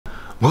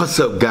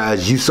What's up,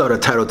 guys? You saw the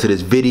title to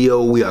this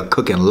video. We are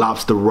cooking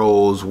lobster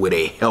rolls with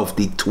a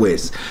healthy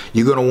twist.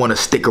 You're gonna want to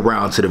stick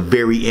around to the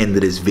very end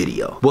of this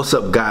video. What's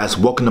up, guys?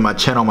 Welcome to my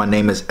channel. My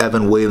name is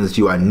Evan Williams if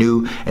you are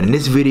new, and in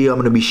this video I'm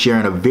going to be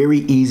sharing a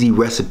very easy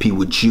recipe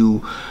with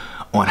you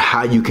on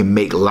how you can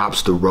make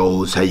lobster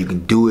rolls, how you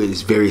can do it.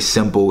 It's very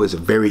simple. It's a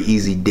very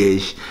easy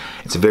dish.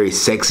 It's a very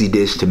sexy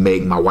dish to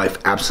make. My wife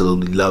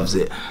absolutely loves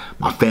it.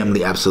 My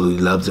family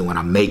absolutely loves it when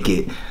I make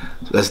it.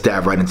 So let's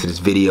dive right into this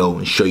video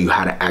and show you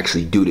how to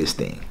actually do this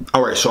thing.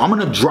 All right, so I'm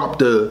gonna drop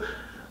the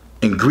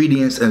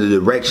ingredients and the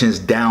directions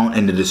down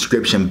in the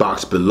description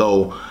box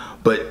below.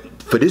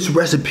 But for this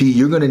recipe,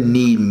 you're gonna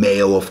need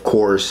mayo, of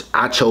course.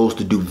 I chose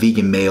to do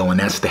vegan mayo, and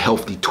that's the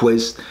healthy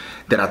twist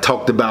that I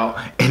talked about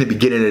in the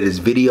beginning of this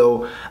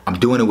video. I'm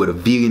doing it with a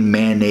vegan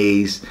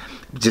mayonnaise,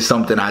 just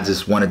something I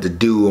just wanted to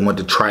do and want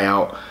to try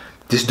out.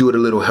 Just do it a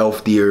little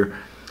healthier.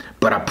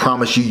 But I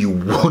promise you, you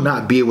will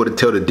not be able to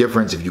tell the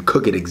difference if you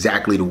cook it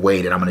exactly the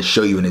way that I'm gonna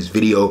show you in this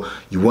video.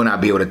 You will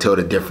not be able to tell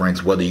the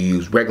difference whether you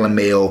use regular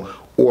mayo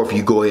or if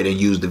you go ahead and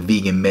use the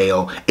vegan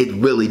mayo. It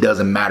really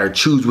doesn't matter.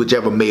 Choose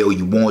whichever mayo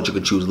you want. You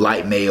can choose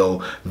light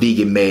mayo,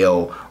 vegan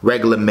mayo,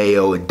 regular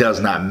mayo. It does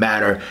not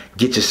matter.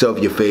 Get yourself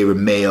your favorite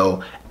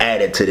mayo,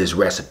 add it to this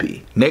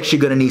recipe. Next,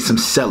 you're gonna need some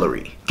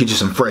celery. Get you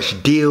some fresh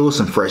dill,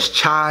 some fresh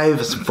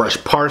chives, some fresh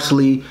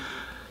parsley.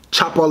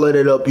 Chop all of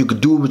that up. You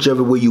could do it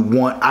whichever way you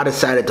want. I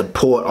decided to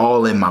pour it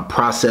all in my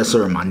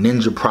processor, in my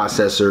Ninja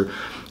processor.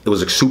 It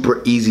was a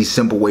super easy,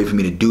 simple way for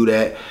me to do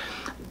that.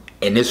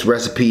 In this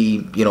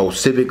recipe, you know,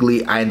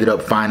 typically I ended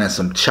up finding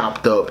some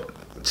chopped up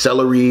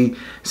celery.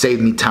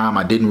 Saved me time.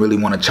 I didn't really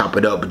want to chop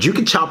it up, but you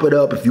can chop it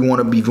up if you want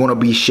to be. If you want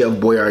to be Chef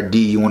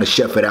Boyardee, you want to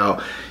chef it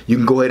out. You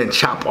can go ahead and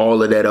chop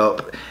all of that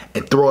up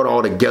and throw it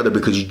all together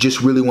because you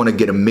just really want to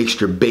get a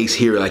mixture base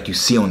here like you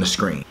see on the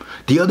screen.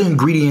 The other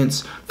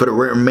ingredients for the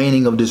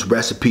remaining of this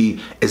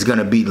recipe is going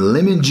to be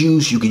lemon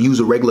juice. You can use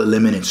a regular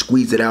lemon and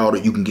squeeze it out, or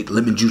you can get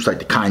lemon juice like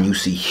the kind you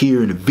see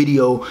here in the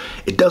video.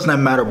 It does not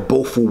matter,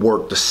 both will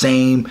work the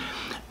same.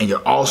 And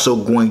you're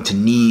also going to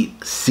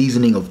need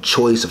seasoning of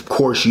choice. Of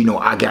course, you know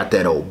I got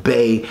that Old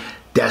Bay.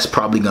 That's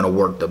probably gonna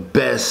work the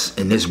best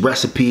in this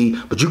recipe,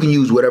 but you can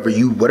use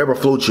whatever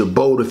floats your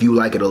boat. If you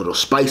like it a little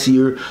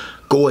spicier,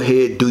 go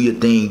ahead, do your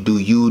thing, do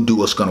you, do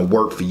what's gonna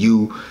work for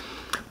you.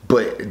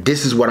 But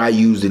this is what I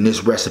used in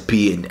this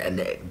recipe,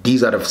 and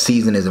these are the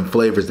seasonings and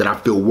flavors that I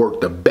feel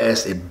work the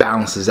best. It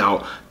balances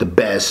out the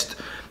best,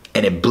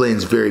 and it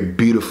blends very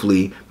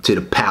beautifully to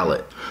the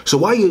palate. So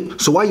while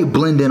you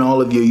blend in all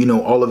of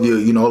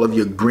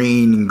your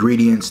green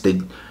ingredients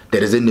that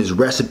is in this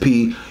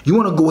recipe, you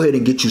want to go ahead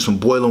and get you some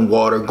boiling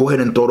water. Go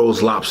ahead and throw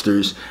those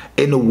lobsters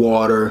in the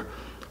water,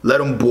 let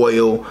them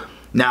boil.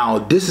 Now,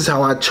 this is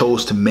how I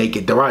chose to make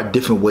it. There are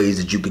different ways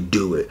that you could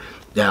do it.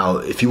 Now,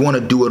 if you want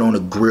to do it on a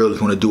grill,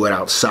 if you want to do it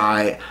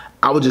outside,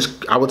 I would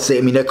say,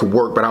 I mean, that could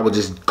work, but I would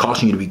just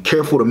caution you to be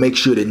careful to make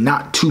sure that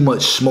not too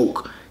much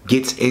smoke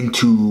gets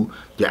into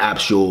your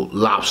actual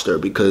lobster,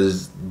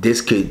 because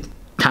this can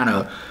kind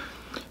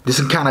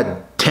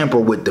of temper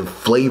with the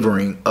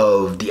flavoring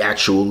of the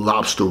actual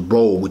lobster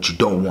roll, which you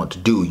don't want to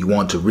do. You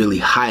want to really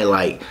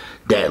highlight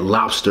that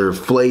lobster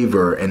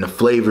flavor and the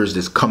flavors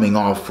that's coming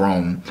off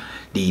from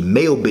the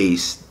mayo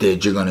base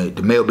that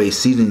the mayo base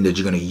seasoning that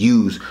you're gonna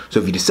use.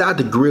 So if you decide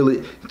to grill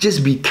it,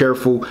 just be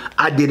careful.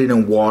 I did it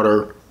in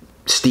water,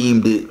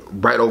 steamed it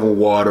right over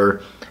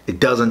water. It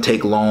doesn't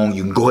take long.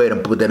 You can go ahead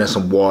and put that in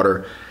some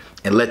water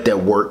and let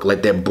that work,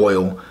 let that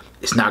boil.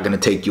 It's not gonna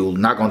take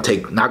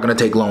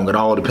long at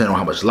all, depending on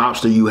how much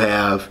lobster you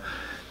have.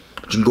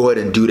 But you can go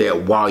ahead and do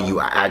that while you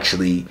are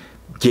actually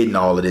getting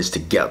all of this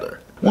together.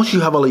 Once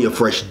you have all of your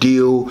fresh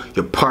dill,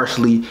 your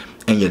parsley,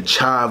 and your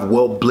chive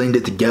well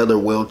blended together,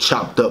 well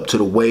chopped up to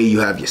the way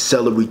you have your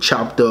celery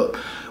chopped up,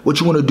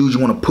 what you wanna do is you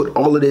wanna put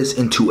all of this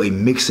into a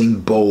mixing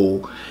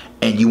bowl,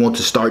 and you want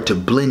to start to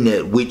blend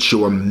that with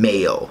your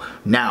mayo.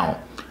 Now,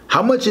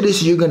 how much of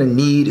this you're gonna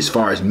need as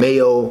far as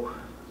mayo,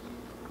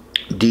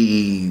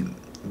 the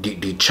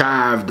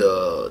chive,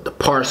 the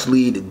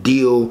parsley, the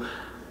dill,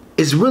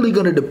 is really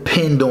gonna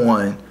depend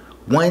on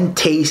one,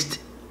 taste,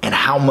 and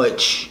how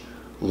much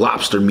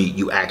lobster meat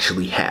you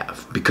actually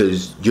have,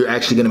 because you're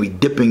actually gonna be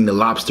dipping the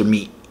lobster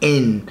meat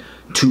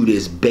into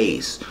this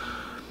base.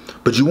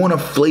 But you wanna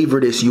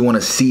flavor this, you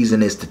wanna season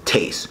this to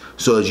taste.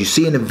 So as you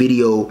see in the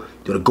video,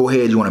 you wanna go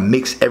ahead, you wanna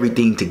mix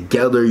everything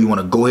together. You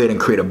wanna go ahead and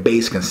create a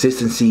base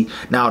consistency.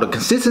 Now the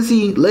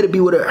consistency, let it be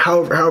whatever,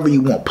 however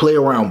you want. Play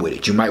around with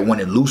it. You might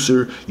want it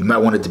looser, you might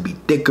want it to be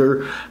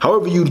thicker.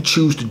 However you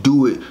choose to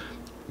do it,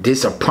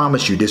 I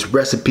promise you, this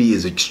recipe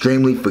is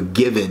extremely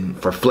forgiving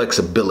for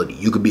flexibility.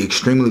 You could be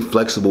extremely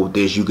flexible with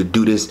this. You could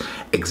do this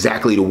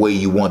exactly the way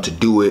you want to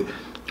do it.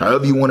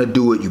 However you want to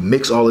do it, you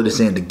mix all of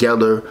this in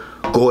together.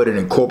 Go ahead and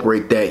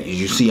incorporate that.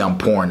 As you see, I'm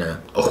pouring a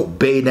Old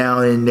Bay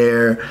down in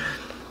there,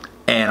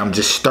 and I'm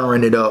just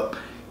stirring it up,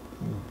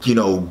 you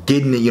know,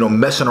 getting it, you know,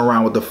 messing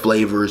around with the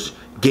flavors,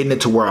 getting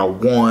it to where I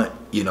want.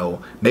 You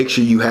know, make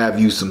sure you have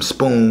some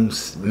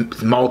spoons,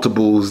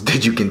 multiples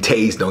that you can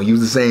taste. Don't use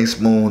the same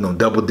spoon, don't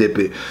double dip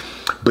it.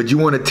 but you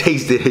want to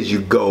taste it as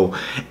you go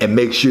and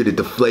make sure that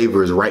the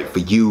flavor is right for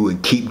you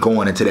and keep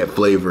going until that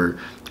flavor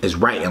is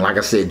right. And like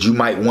I said, you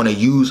might want to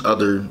use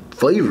other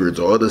flavors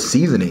or other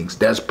seasonings.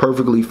 That's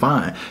perfectly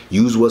fine.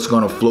 Use what's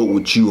going to float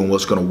with you and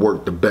what's going to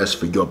work the best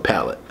for your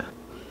palate.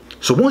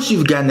 So once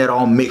you've gotten that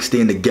all mixed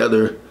in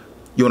together,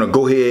 you want to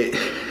go ahead,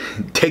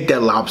 take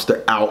that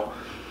lobster out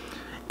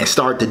and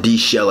start to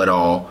de-shell it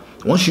all.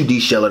 Once you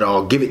de-shell it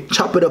all,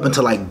 chop it up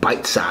into like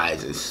bite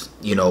sizes,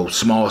 you know,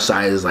 small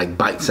sizes, like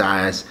bite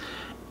size.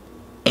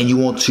 And you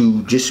want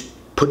to just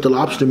put the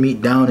lobster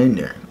meat down in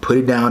there. Put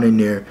it down in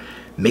there,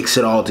 mix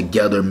it all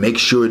together. Make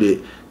sure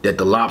that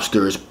the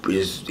lobster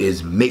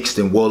is mixed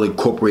and well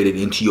incorporated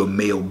into your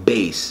Mayo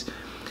base.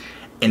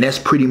 And that's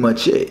pretty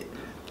much it.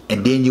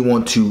 And then you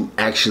want to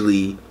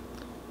actually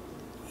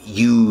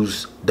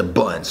use the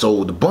buns.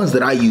 So the buns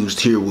that I used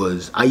here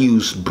I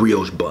used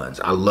brioche buns.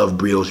 I love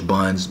brioche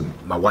buns.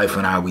 My wife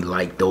and I, we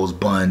like those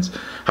buns.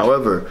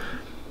 However,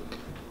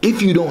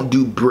 if you don't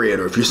do bread,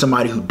 or if you're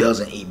somebody who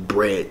doesn't eat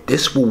bread,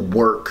 this will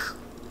work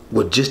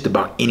with just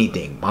about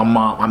anything. My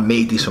mom, I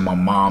made these for my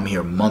mom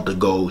here a month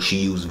ago. She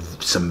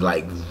used some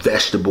like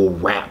vegetable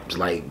wraps,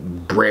 like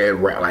bread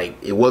wrap, like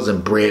it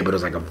wasn't bread, but it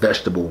was like a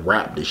vegetable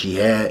wrap that she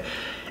had.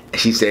 And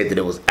she said that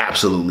it was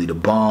absolutely the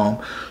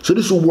bomb. So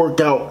this will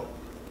work out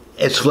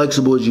as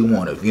flexible as you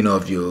want. If you know,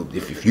 if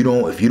you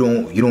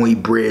don't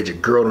eat bread, your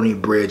girl don't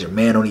eat bread, your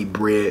man don't eat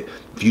bread,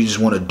 if you just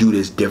want to do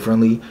this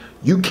differently,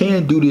 you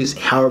can do this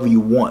however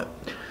you want.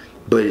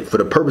 But for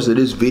the purpose of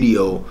this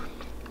video,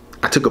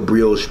 I took a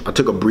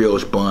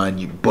brioche bun,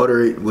 you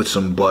butter it with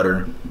some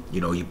butter,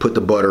 you know, you put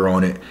the butter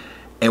on it,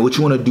 and what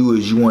you want to do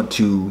is you want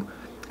to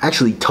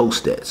actually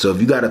toast that. So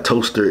if you got a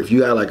toaster, if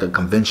you got like a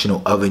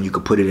conventional oven, you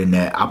could put it in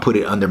that. I put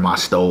it under my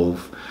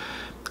stove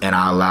and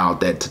I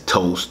allowed that to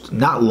toast.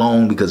 Not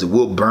long, because it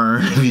will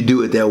burn if you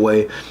do it that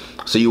way.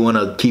 So you want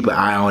to keep an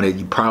eye on it.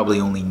 You probably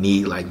only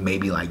need like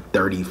maybe like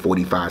 30,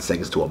 45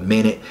 seconds to a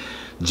minute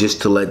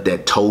just to let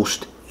that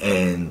toast.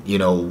 And you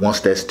know, once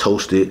that's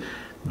toasted,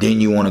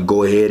 then you want to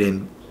go ahead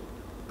and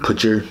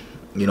put your,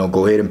 you know,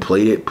 go ahead and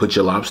plate it, put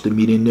your lobster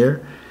meat in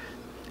there.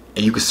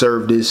 And you can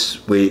serve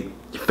this with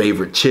your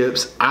favorite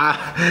chips.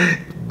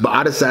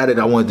 I decided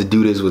I wanted to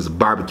do this with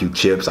barbecue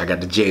chips. I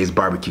got the Jay's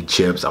barbecue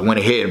chips. I went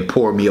ahead and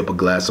poured me up a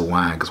glass of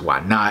wine, because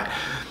why not?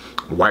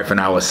 My wife and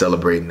I were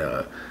celebrating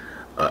a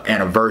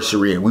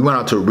anniversary, and we went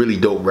out to a really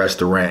dope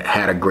restaurant,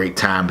 had a great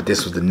time. But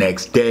this was the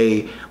next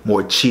day,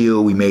 more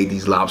chill. We made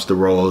these lobster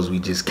rolls. We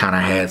just kind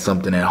of had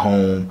something at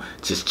home,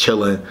 just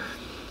chilling.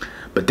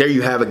 But there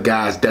you have it,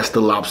 guys. That's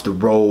the lobster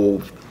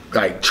roll.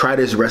 Like, try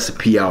this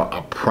recipe out.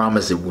 I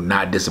promise it will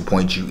not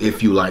disappoint you.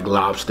 If you like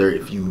lobster,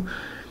 if you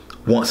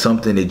want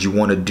something that you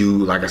want to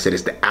do, like I said,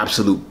 it's the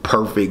absolute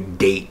perfect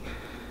date,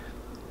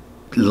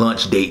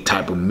 lunch date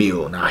type of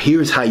meal. Now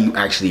here's how you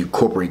actually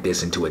incorporate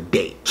this into a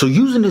date. So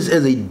using this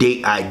as a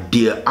date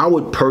idea, I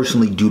would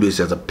personally do this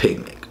as a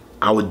picnic.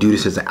 I would do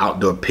this as an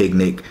outdoor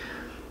picnic.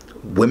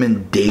 A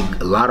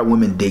lot of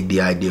women dig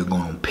the idea of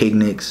going on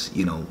picnics.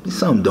 You know,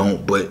 some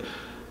don't, but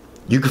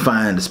you can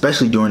find,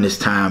 especially during this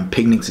time,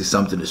 picnics is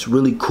something that's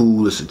really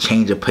cool. It's a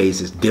change of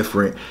pace. It's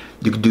different.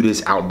 You can do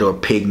this outdoor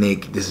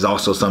picnic. This is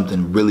also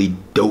something really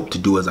dope to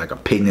do as like a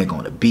picnic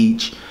on the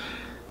beach.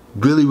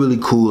 Really, really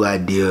cool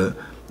idea.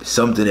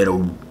 Something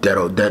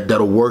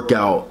that'll work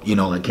out. You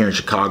know, like here in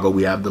Chicago,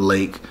 we have the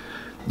lake.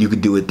 You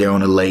could do it there on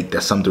the lake.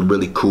 That's something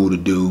really cool to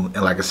do.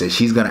 And like I said,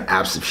 she's gonna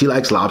if she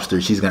likes lobster,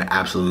 she's gonna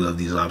absolutely love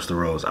these lobster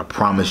rolls. I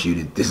promise you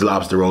that this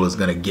lobster roll is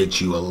gonna get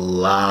you a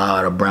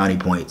lot of brownie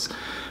points.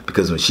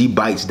 Because when she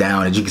bites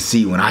down, as you can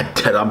see, when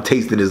I'm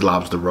tasting this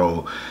lobster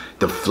roll,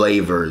 the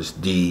flavors,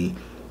 the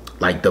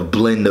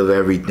blend of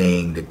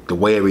everything, the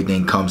way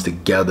everything comes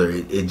together,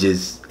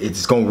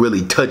 it's gonna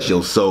really touch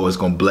your soul. It's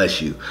gonna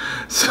bless you.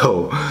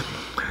 So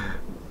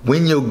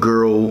when your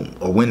girl,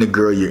 or when the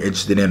girl you're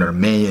interested in, or the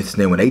man you're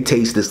interested in, when they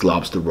taste this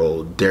lobster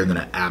roll, they're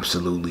gonna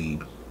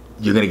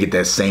you're gonna get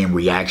that same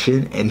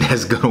reaction, and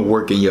that's gonna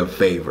work in your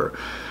favor.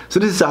 So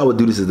this is how I would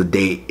do this as a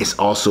date. It's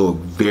also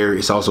very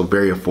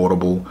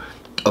affordable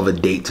of a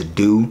date to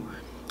do.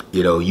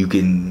 You know, you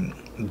can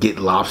get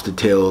lobster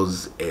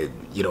tails at,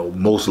 you know,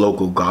 most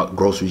local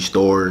grocery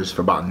stores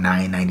for about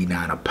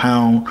 $9.99 a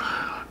pound.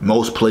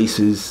 Most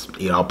places,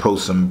 you know, I'll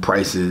post some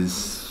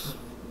prices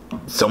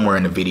somewhere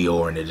in the video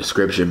or in the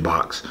description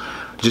box,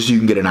 just so you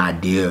can get an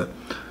idea.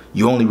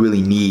 You only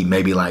really need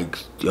maybe like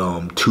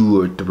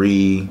 2 or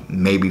 3,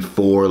 maybe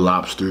 4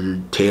 lobster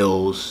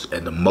tails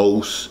at the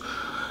most.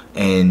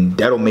 And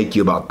that'll make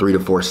you about 3 to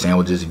 4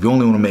 sandwiches. If you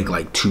only want to make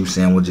like 2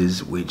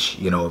 sandwiches, which,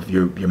 you know, if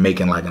you're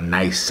making like a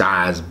nice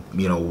size,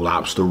 you know,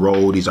 lobster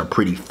roll, these are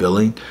pretty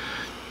filling.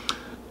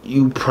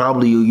 You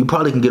probably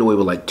can get away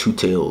with like 2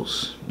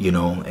 tails, you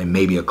know, and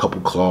maybe a couple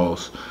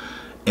claws.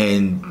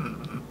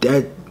 And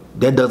that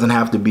doesn't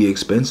have to be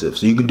expensive.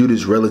 So you can do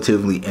this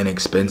relatively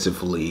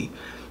inexpensively,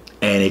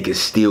 and it could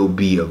still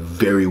be a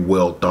very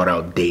well thought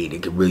out date.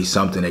 It could really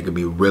something that could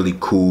be really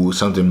cool,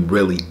 something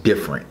really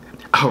different.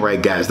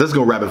 Alright guys, that's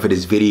gonna wrap it for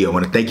this video. I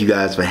want to thank you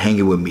guys for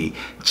hanging with me,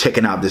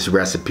 checking out this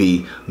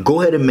recipe.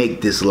 Go ahead and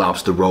make this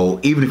lobster roll,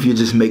 even if you're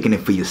just making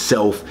it for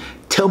yourself.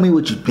 Tell me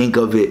what you think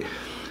of it.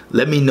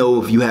 Let me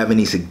know if you have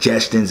any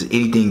suggestions,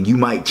 anything you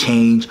might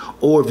change,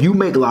 or if you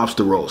make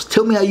lobster rolls.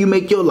 Tell me how you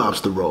make your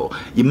lobster roll.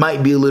 You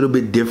might be a little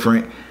bit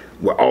different.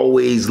 We're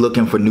always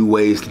looking for new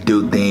ways to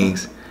do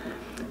things.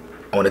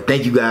 I want to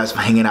thank you guys for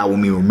hanging out with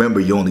me. Remember,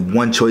 you're only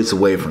one choice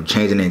away from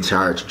changing the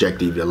entire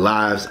trajectory of your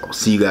lives. I'll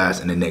see you guys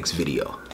in the next video.